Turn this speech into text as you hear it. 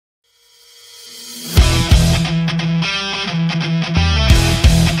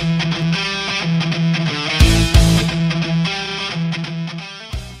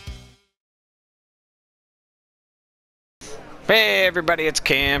everybody, it's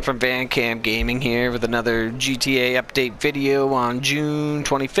Cam from VanCam Gaming here with another GTA update video on June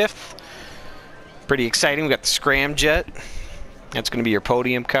 25th. Pretty exciting. We got the Scramjet. That's going to be your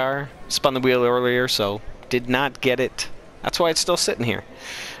podium car. Spun the wheel earlier, so did not get it. That's why it's still sitting here.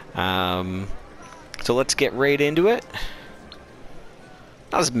 So let's get right into it.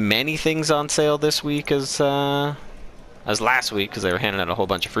 Not as many things on sale this week as last week, because they were handing out a whole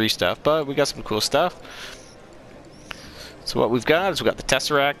bunch of free stuff, but we got some cool stuff. So what we've got is we've got the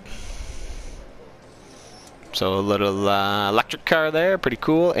Tezeract. So a little electric car there, pretty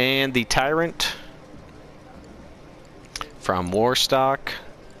cool. And the Tyrant from Warstock.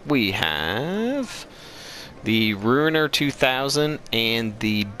 We have the Ruiner 2000 and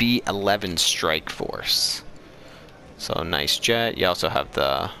the B11 Strike Force. So nice jet. You also have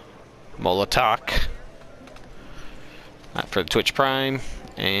the Molotok for the Twitch Prime.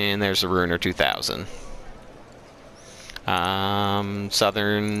 And there's the Ruiner 2000.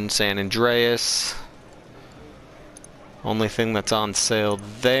 Southern San Andreas. Only thing that's on sale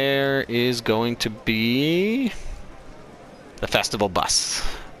there is going to be the Festival Bus.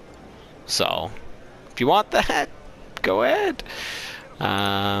 So if you want that, go ahead.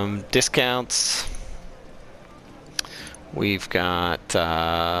 Discounts. We've got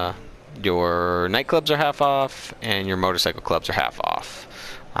your nightclubs are half off and your motorcycle clubs are half off.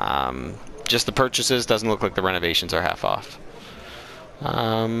 Just the purchases, doesn't look like the renovations are half off.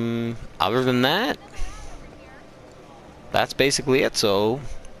 Other than that, that's basically it. So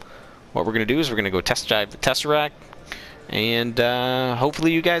what we're going to do is we're going to go test drive the Tesseract, and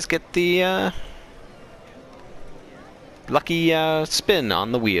hopefully you guys get the lucky spin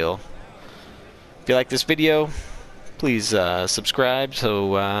on the wheel. If you like this video, please subscribe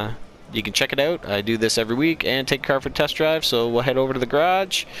so you can check it out. I do this every week and take a car for a test drive, so we'll head over to the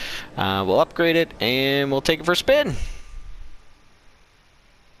garage, we'll upgrade it, and we'll take it for a spin.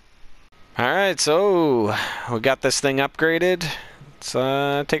 Alright, so we got this thing upgraded.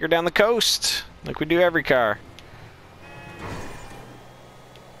 Let's take her down the coast like we do every car.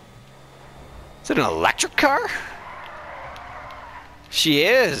 Is it an electric car? She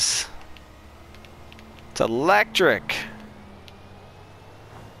is. It's electric.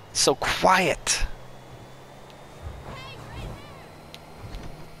 So quiet.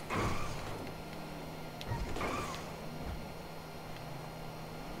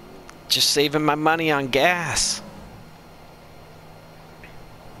 Just saving my money on gas.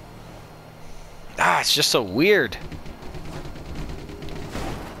 It's just so weird.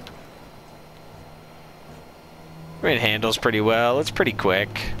 I mean, it handles pretty well. It's pretty quick.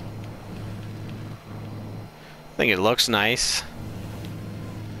 I think it looks nice.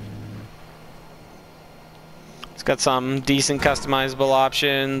 It's got some decent customizable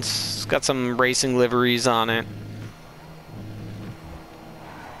options. It's got some racing liveries on it.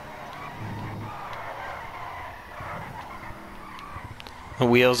 The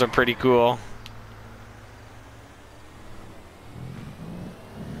wheels are pretty cool.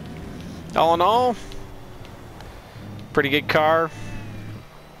 All in all, pretty good car.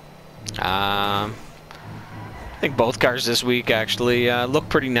 I think both cars this week actually look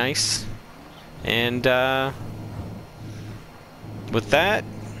pretty nice. And with that,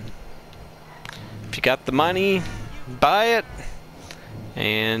 if you got the money, buy it.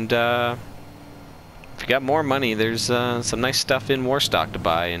 And if you got more money, there's some nice stuff in Warstock to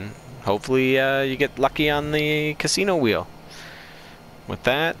buy, and hopefully you get lucky on the casino wheel. With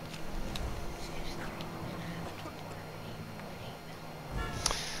that,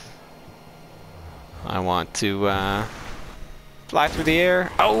 I want to fly through the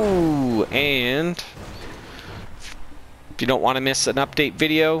air. Oh, and if you don't want to miss an update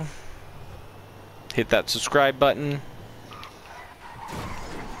video, hit that subscribe button.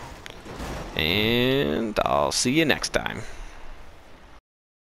 And I'll see you next time.